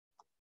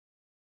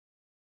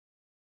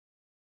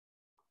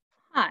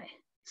Hi.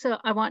 So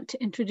I want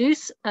to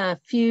introduce a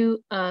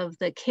few of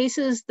the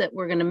cases that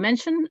we're going to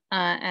mention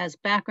as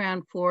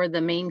background for the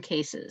main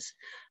cases.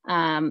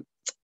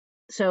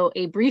 So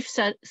a brief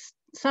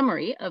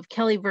summary of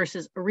Kelly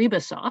versus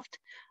Aribasoft,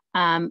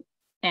 and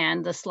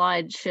the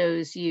slide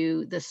shows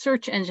you the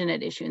search engine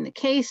at issue in the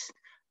case.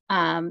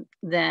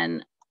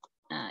 Then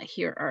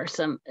here are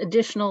some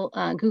additional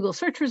Google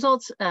search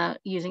results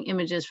using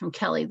images from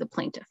Kelly, the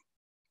plaintiff.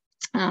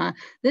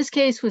 This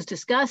case was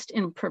discussed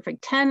in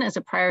Perfect 10 as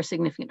a prior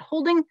significant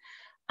holding.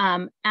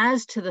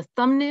 As to the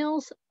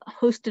thumbnails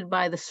hosted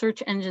by the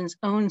search engine's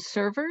own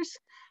servers,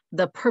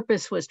 the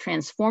purpose was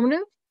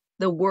transformative.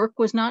 The work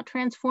was not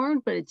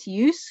transformed, but its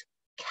use,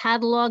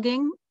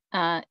 cataloging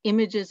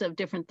images of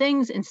different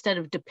things instead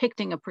of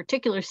depicting a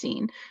particular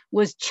scene,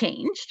 was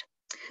changed.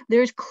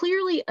 There's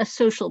clearly a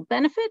social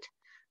benefit,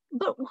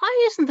 but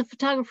why isn't the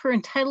photographer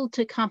entitled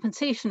to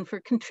compensation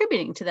for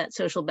contributing to that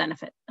social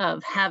benefit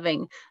of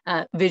having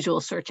visual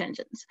search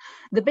engines?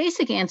 The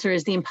basic answer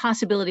is the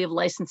impossibility of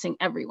licensing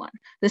everyone.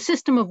 The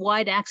system of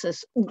wide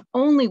access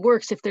only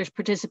works if there's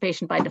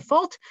participation by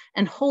default,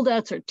 and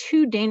holdouts are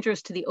too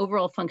dangerous to the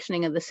overall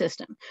functioning of the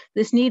system.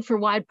 This need for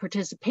wide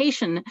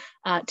participation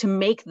to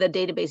make the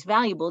database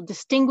valuable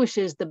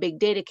distinguishes the big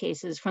data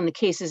cases from the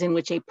cases in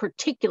which a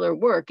particular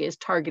work is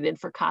targeted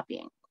for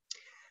copying.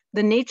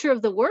 The nature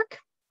of the work,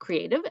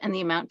 creative, and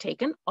the amount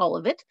taken, all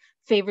of it,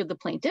 favored the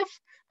plaintiff.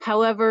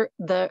 However,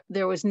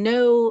 there was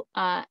no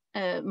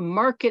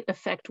market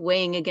effect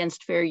weighing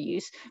against fair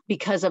use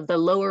because of the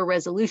lower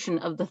resolution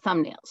of the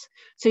thumbnails.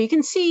 So you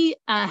can see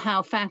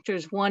how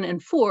factors 1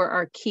 and 4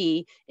 are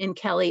key in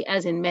Kelly,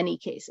 as in many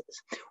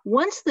cases.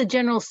 Once the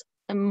general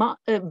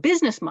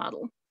business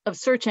model of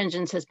search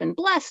engines has been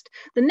blessed,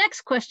 the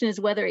next question is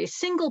whether a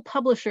single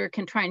publisher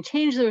can try and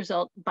change the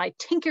result by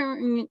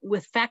tinkering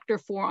with factor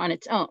 4 on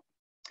its own.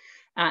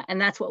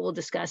 And that's what we'll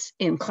discuss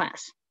in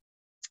class.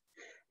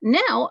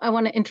 Now, I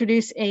want to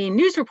introduce a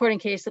news reporting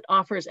case that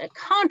offers a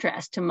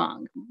contrast to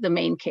Mung, the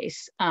main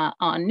case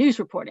on news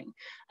reporting.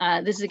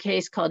 This is a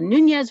case called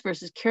Nunez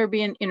versus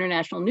Caribbean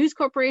International News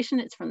Corporation.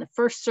 It's from the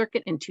First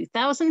Circuit in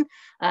 2000,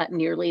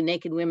 nearly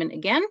naked women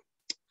again.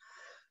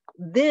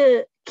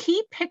 The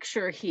key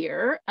picture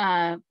here,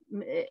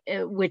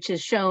 which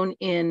is shown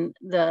in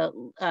the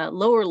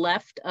lower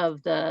left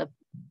of the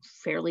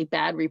fairly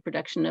bad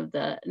reproduction of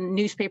the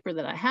newspaper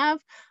that I have.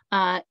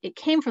 It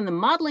came from the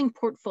modeling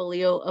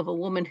portfolio of a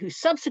woman who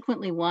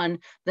subsequently won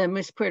the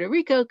Miss Puerto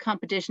Rico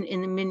competition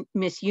in the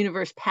Miss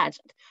Universe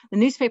pageant. The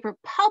newspaper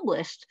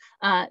published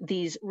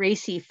these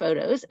racy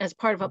photos as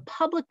part of a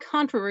public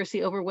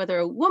controversy over whether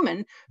a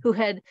woman who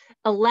had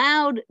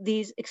allowed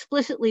these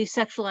explicitly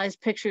sexualized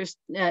pictures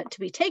to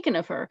be taken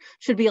of her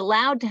should be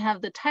allowed to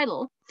have the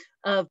title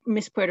of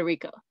Miss Puerto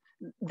Rico.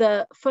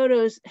 The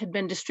photos had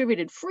been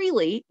distributed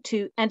freely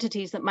to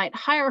entities that might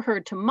hire her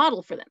to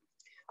model for them.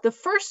 The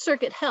First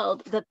Circuit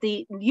held that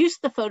the use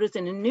of the photos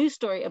in a news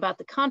story about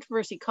the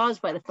controversy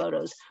caused by the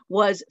photos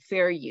was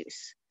fair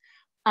use.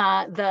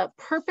 The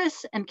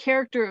purpose and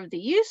character of the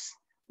use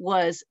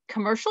was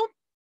commercial,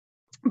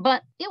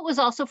 but it was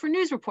also for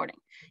news reporting.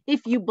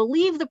 If you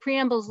believe the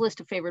preamble's list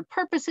of favored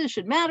purposes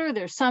should matter,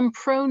 there's some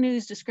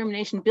pro-news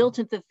discrimination built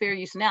into the fair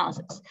use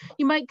analysis.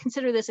 You might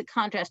consider this a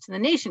contrast to the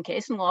Nation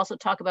case, and we'll also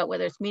talk about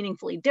whether it's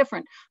meaningfully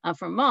different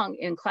from Mung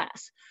in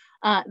class.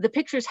 The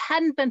pictures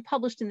hadn't been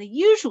published in the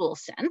usual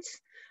sense,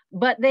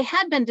 but they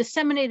had been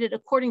disseminated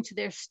according to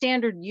their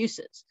standard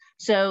uses.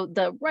 So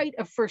the right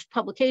of first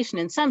publication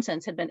in some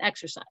sense had been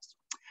exercised.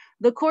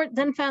 The court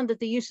then found that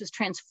the use is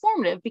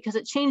transformative because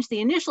it changed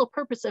the initial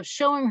purpose of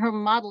showing her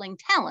modeling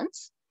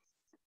talents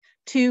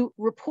to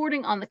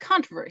reporting on the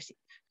controversy.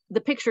 The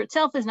picture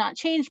itself is not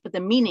changed, but the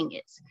meaning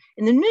is.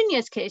 In the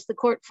Nunez case, the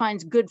court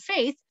finds good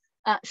faith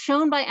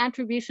shown by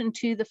attribution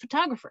to the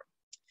photographer.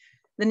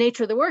 The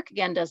nature of the work,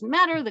 again, doesn't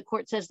matter. The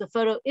court says the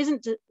photo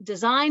isn't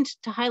designed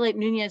to highlight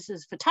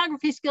Nunez's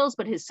photography skills,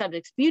 but his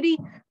subject's beauty.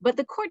 But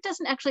the court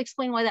doesn't actually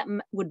explain why that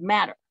would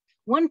matter.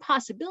 One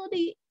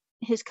possibility,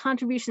 his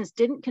contributions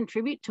didn't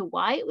contribute to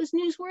why it was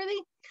newsworthy.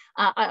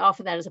 I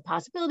offer that as a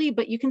possibility,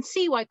 but you can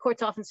see why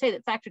courts often say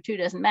that factor 2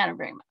 doesn't matter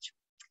very much.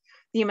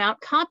 The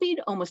amount copied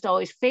almost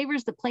always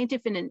favors the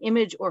plaintiff in an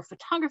image or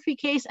photography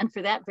case, and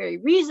for that very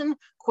reason,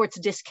 courts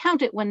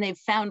discount it when they've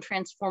found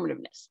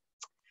transformativeness.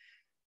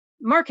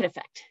 Market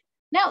effect.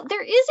 Now,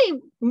 there is a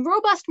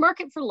robust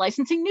market for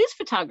licensing news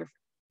photography.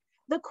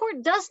 The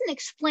court doesn't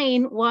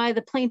explain why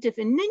the plaintiff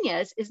in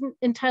Nunez isn't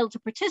entitled to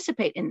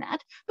participate in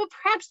that, but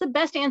perhaps the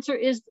best answer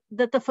is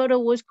that the photo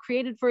was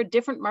created for a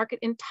different market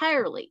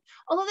entirely.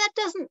 Although that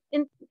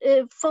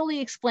doesn't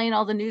fully explain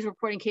all the news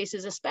reporting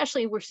cases,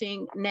 especially we're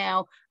seeing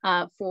now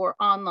for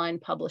online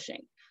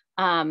publishing.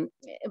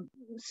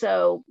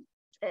 So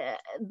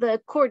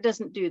the court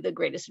doesn't do the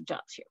greatest of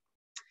jobs here.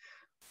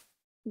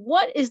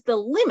 What is the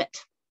limit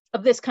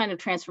of this kind of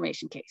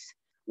transformation case?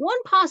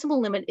 One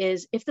possible limit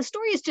is if the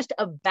story is just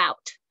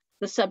about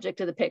the subject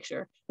of the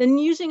picture, then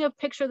using a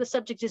picture of the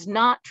subject is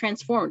not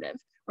transformative,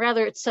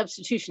 Rather, it's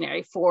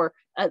substitutionary for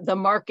the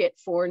market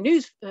for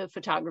news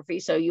photography.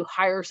 So you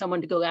hire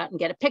someone to go out and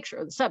get a picture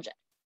of the subject.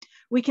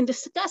 We can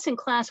discuss in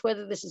class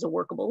whether this is a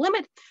workable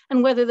limit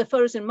and whether the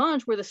photos in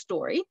Monge were the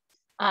story,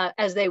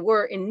 as they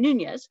were in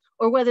Nunez,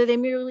 or whether they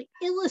merely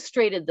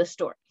illustrated the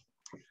story.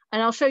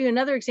 And I'll show you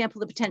another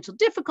example of the potential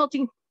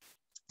difficulty.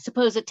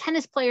 Suppose a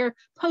tennis player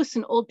posts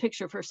an old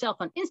picture of herself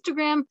on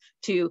Instagram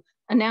to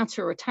announce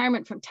her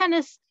retirement from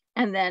tennis,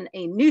 and then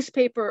a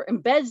newspaper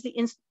embeds the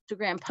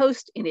Instagram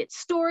post in its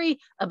story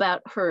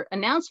about her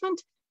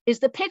announcement. Is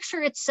the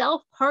picture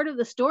itself part of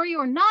the story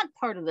or not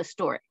part of the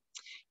story?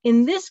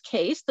 In this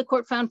case, the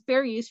court found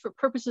fair use for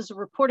purposes of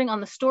reporting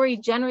on the story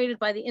generated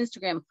by the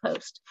Instagram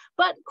post,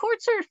 but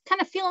courts are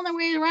kind of feeling their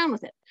way around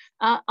with it.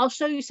 I'll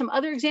show you some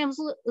other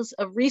examples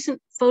of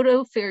recent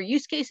photo fair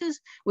use cases,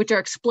 which are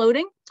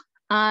exploding,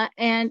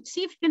 and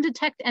see if you can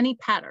detect any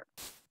pattern.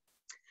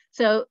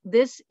 So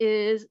this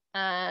is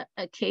a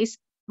case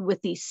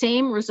with the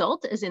same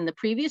result as in the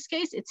previous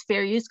case. It's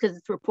fair use because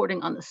it's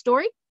reporting on the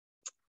story.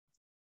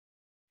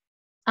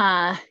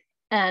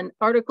 An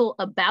article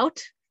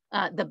about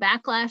the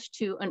backlash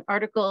to an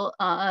article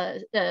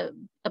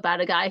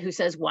about a guy who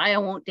says, why I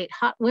won't date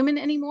hot women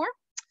anymore.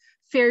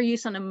 Fair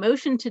use on a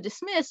motion to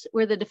dismiss,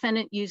 where the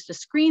defendant used a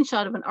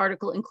screenshot of an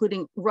article,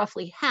 including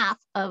roughly half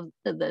of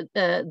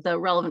the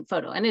relevant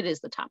photo, and it is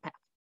the top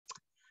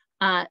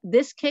half.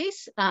 This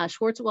case,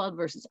 Schwarzwald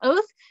versus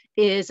Oath,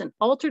 is an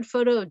altered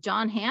photo of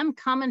John Hamm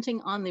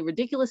commenting on the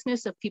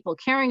ridiculousness of people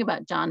caring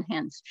about John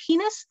Hamm's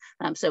penis.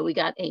 So we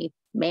got a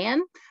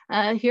man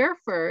here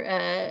for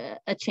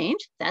a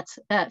change. That's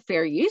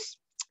fair use.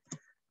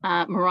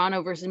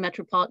 Murano versus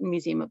Metropolitan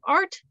Museum of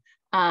Art.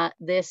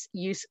 This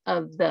use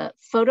of the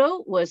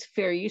photo was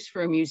fair use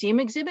for a museum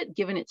exhibit,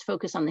 given its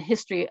focus on the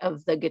history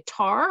of the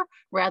guitar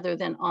rather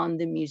than on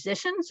the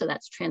musician. So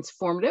that's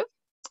transformative.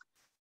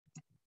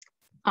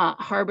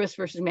 Harbus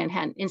versus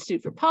Manhattan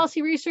Institute for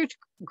Policy Research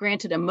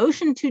granted a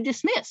motion to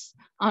dismiss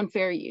on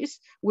fair use,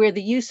 where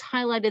the use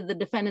highlighted the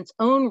defendant's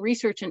own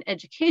research and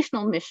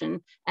educational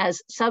mission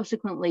as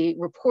subsequently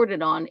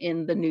reported on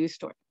in the news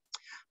story.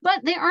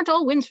 But they aren't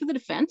all wins for the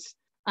defense.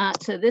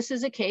 So this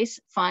is a case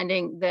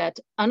finding that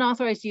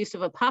unauthorized use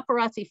of a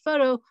paparazzi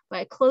photo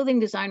by a clothing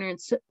designer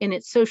in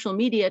its social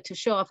media to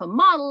show off a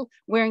model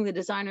wearing the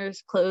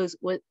designer's clothes,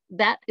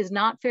 that is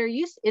not fair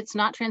use. It's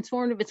not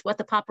transformative. It's what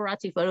the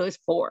paparazzi photo is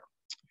for.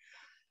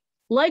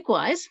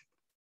 Likewise,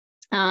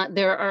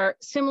 there are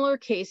similar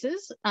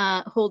cases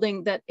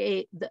holding that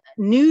the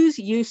news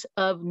use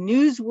of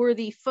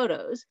newsworthy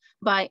photos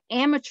by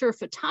amateur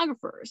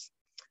photographers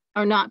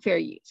are not fair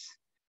use.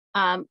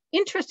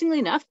 Interestingly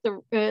enough,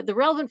 the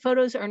relevant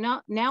photos are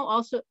now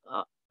also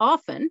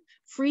often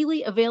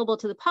freely available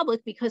to the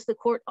public because the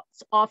courts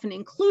often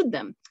include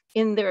them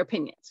in their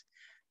opinions.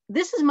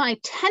 This is my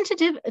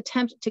tentative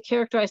attempt to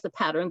characterize the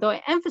pattern, though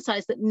I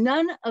emphasize that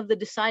none of the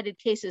decided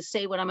cases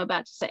say what I'm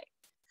about to say.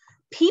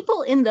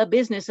 People in the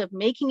business of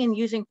making and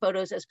using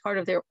photos as part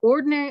of their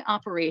ordinary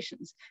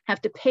operations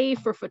have to pay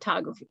for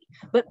photography,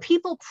 but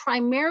people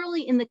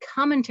primarily in the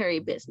commentary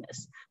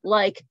business,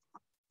 like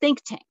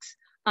think tanks,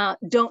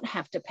 don't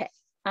have to pay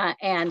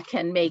and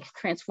can make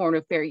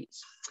transformative fair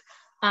use.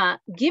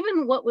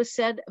 Given what was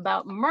said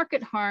about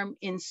market harm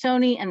in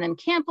Sony and then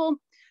Campbell,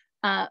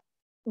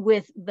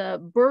 with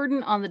the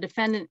burden on the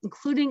defendant,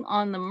 including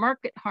on the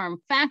market harm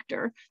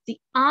factor, the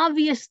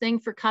obvious thing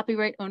for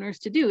copyright owners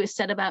to do is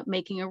set about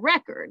making a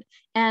record.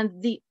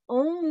 And the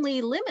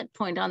only limit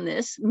point on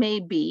this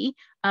may be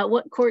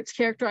what courts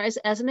characterize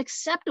as an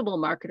acceptable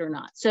market or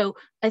not. So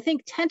I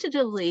think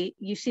tentatively,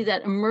 you see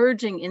that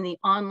emerging in the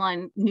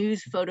online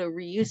news photo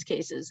reuse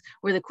cases,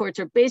 where the courts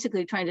are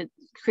basically trying to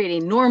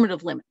create a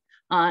normative limit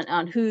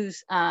on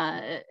who's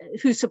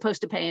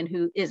supposed to pay and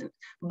who isn't.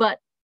 But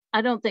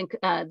I don't think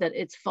that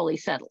it's fully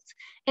settled.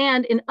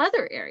 And in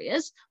other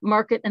areas,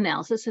 market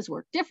analysis has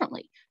worked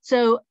differently.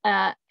 So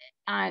I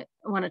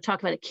want to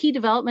talk about a key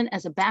development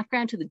as a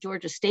background to the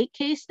Georgia State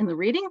case in the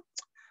reading.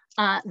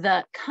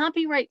 The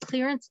Copyright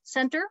Clearance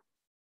Center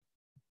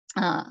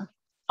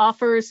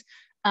offers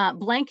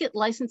blanket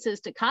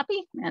licenses to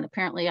copy, and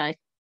apparently I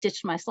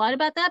ditched my slide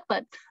about that,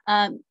 but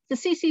the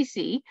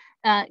CCC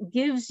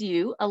gives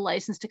you a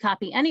license to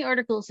copy any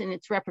articles in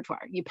its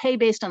repertoire. You pay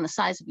based on the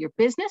size of your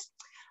business.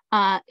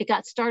 It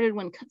got started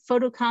when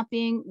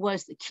photocopying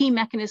was the key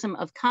mechanism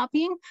of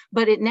copying,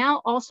 but it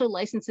now also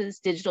licenses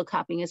digital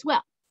copying as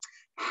well.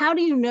 How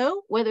do you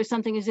know whether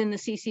something is in the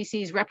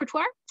CCC's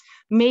repertoire?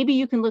 Maybe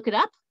you can look it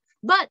up,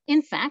 but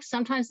in fact,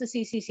 sometimes the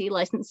CCC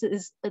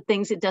licenses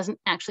things it doesn't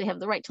actually have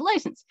the right to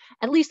license.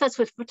 At least that's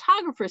what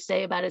photographers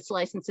say about its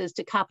licenses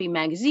to copy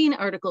magazine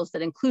articles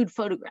that include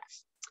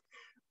photographs.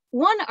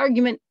 One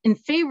argument in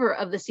favor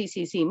of the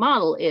CCC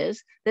model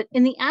is that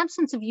in the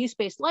absence of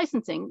use-based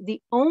licensing,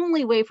 the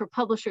only way for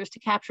publishers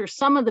to capture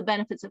some of the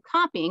benefits of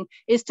copying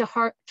is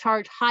to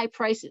charge high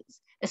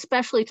prices,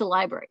 especially to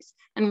libraries.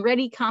 And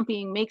ready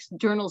copying makes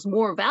journals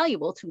more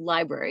valuable to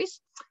libraries.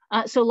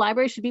 So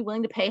libraries should be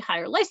willing to pay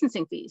higher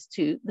licensing fees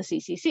to the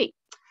CCC.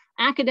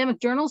 Academic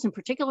journals in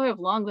particular have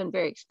long been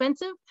very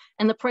expensive,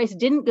 and the price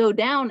didn't go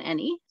down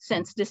any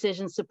since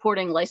decisions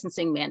supporting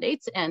licensing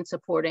mandates and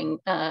supporting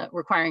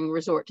requiring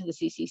resort to the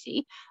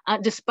CCC,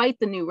 despite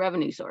the new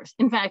revenue source.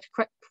 In fact,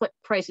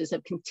 prices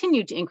have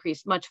continued to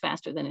increase much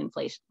faster than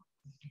inflation.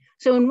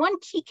 So in one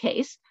key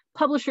case,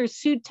 publishers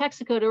sued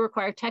Texaco to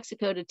require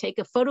Texaco to take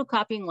a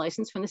photocopying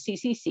license from the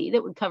CCC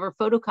that would cover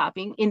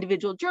photocopying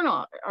individual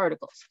journal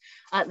articles.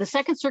 The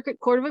Second Circuit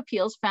Court of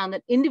Appeals found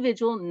that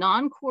individual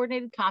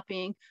non-coordinated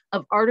copying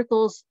of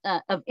articles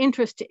of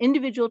interest to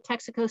individual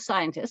Texaco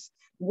scientists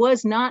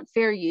was not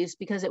fair use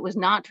because it was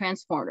not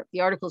transformative.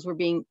 The articles were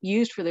being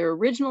used for their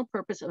original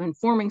purpose of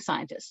informing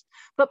scientists.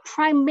 But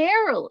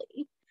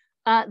primarily,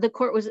 the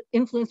court was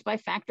influenced by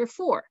factor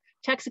 4.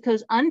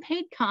 Texaco's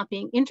unpaid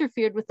copying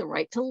interfered with the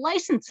right to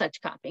license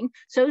such copying,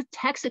 so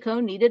Texaco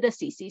needed a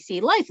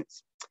CCC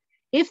license.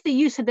 If the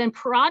use had been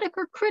parodic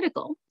or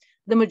critical,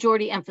 the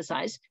majority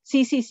emphasized,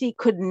 CCC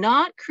could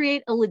not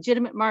create a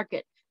legitimate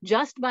market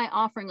just by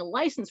offering a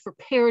license for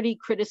parody,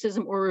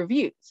 criticism, or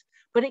reviews,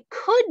 but it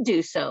could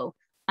do so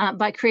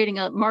by creating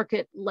a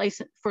market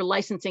license for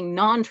licensing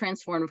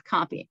non-transformative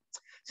copying.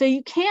 So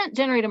you can't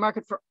generate a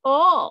market for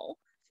all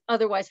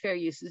otherwise fair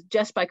uses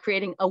just by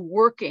creating a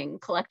working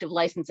collective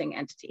licensing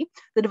entity.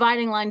 The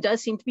dividing line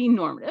does seem to be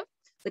normative.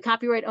 The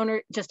copyright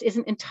owner just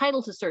isn't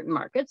entitled to certain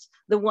markets,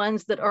 the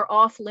ones that are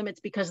off limits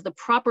because of the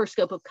proper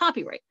scope of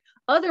copyright.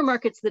 Other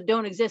markets that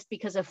don't exist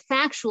because of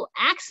factual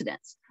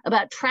accidents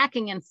about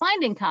tracking and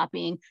finding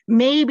copying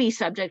may be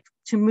subject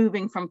to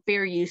moving from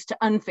fair use to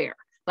unfair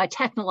by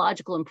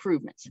technological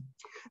improvements.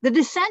 The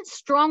dissent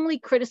strongly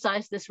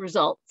criticized this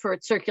result for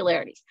its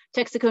circularities.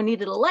 Texaco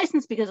needed a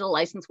license because a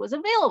license was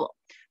available.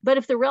 But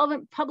if the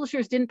relevant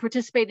publishers didn't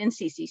participate in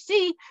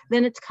CCC,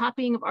 then its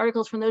copying of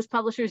articles from those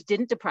publishers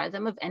didn't deprive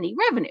them of any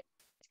revenue.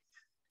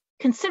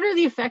 Consider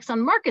the effects on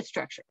market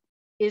structure.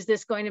 Is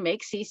this going to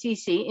make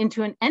CCC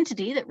into an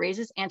entity that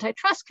raises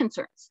antitrust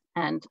concerns?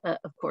 And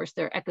of course,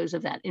 there are echoes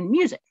of that in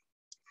music.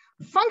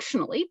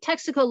 Functionally,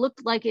 Texaco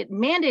looked like it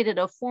mandated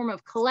a form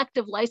of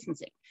collective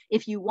licensing.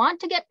 If you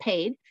want to get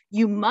paid,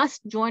 you must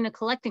join a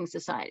collecting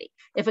society.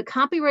 If a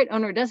copyright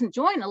owner doesn't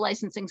join a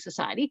licensing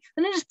society,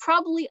 then it is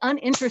probably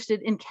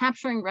uninterested in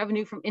capturing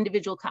revenue from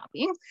individual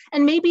copying.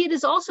 And maybe it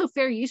is also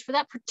fair use for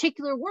that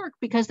particular work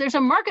because there's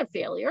a market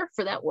failure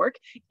for that work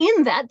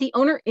in that the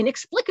owner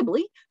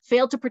inexplicably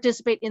failed to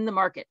participate in the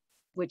market,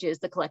 which is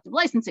the collective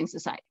licensing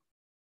society.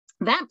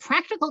 That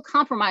practical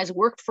compromise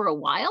worked for a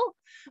while,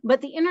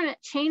 but the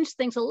internet changed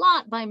things a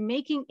lot by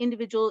making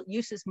individual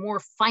uses more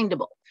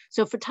findable.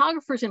 So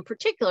photographers in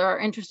particular are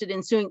interested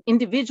in suing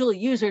individual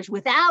users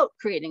without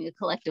creating a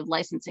collective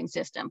licensing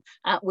system,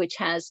 which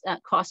has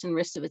costs and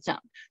risks of its own.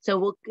 So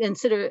we'll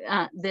consider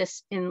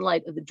this in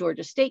light of the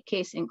Georgia State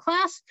case in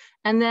class.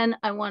 And then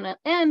I want to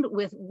end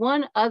with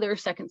one other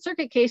Second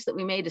Circuit case that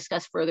we may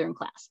discuss further in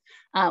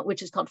class,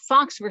 which is called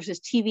Fox versus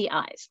TV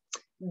Eyes.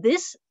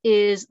 This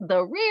is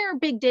the rare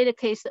big data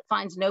case that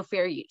finds no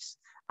fair use.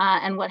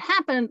 And what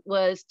happened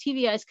was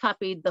TV Eyes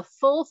copied the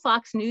full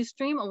Fox News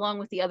stream along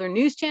with the other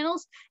news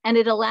channels, and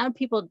it allowed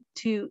people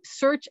to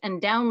search and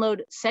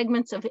download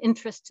segments of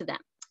interest to them.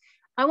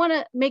 I want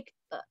to make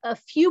a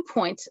few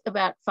points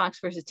about Fox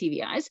versus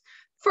TV Eyes.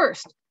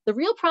 First, the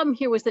real problem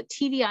here was that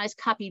TV Eyes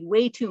copied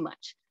way too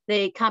much.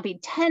 They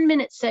copied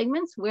 10-minute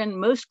segments when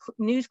most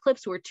news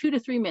clips were 2 to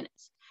 3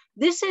 minutes.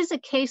 This is a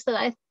case that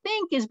I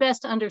think is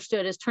best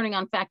understood as turning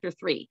on factor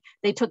 3.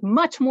 They took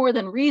much more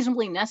than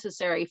reasonably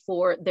necessary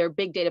for their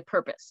big data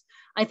purpose.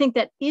 I think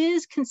that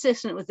is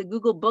consistent with the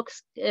Google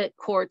Books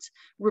Court's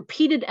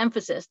repeated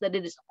emphasis that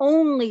it is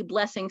only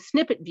blessing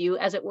snippet view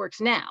as it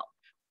works now.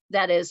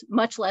 That is,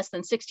 much less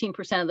than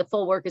 16% of the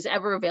full work is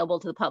ever available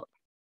to the public.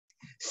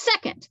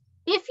 Second,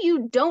 if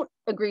you don't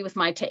agree with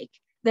my take,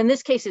 then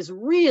this case is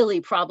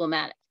really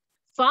problematic.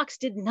 Fox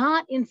did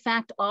not, in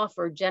fact,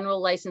 offer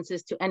general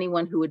licenses to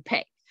anyone who would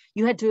pay.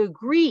 You had to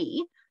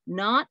agree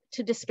not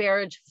to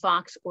disparage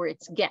Fox or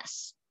its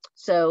guests.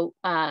 So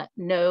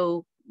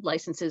no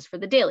licenses for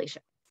The Daily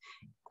Show.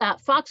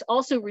 Fox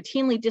also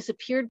routinely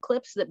disappeared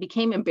clips that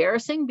became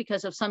embarrassing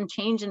because of some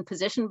change in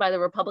position by the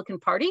Republican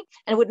Party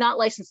and would not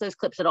license those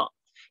clips at all.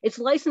 Its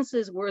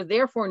licenses were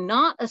therefore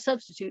not a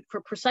substitute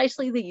for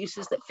precisely the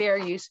uses that fair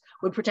use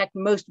would protect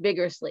most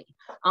vigorously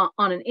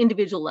on an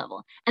individual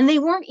level. And they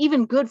weren't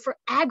even good for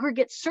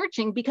aggregate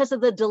searching because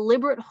of the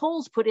deliberate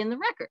holes put in the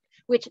record,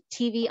 which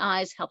TV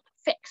Eyes helped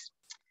fix.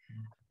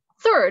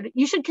 Third,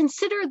 you should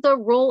consider the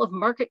role of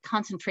market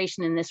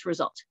concentration in this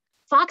result.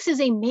 Fox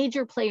is a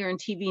major player in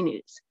TV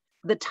news.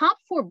 The top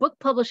 4 book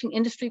publishing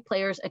industry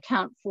players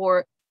account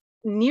for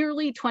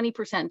nearly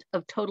 20%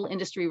 of total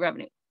industry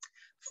revenue.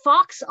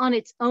 Fox on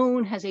its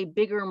own has a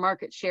bigger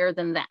market share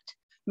than that,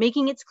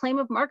 making its claim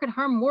of market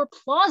harm more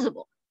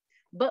plausible.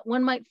 But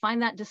one might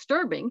find that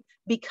disturbing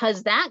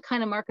because that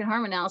kind of market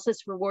harm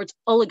analysis rewards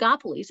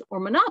oligopolies or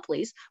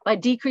monopolies by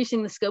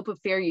decreasing the scope of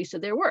fair use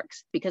of their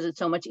works, because it's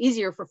so much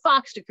easier for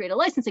Fox to create a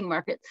licensing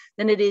market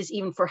than it is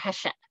even for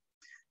Hachette.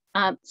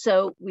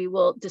 So we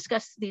will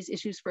discuss these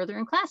issues further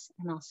in class,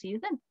 and I'll see you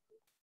then.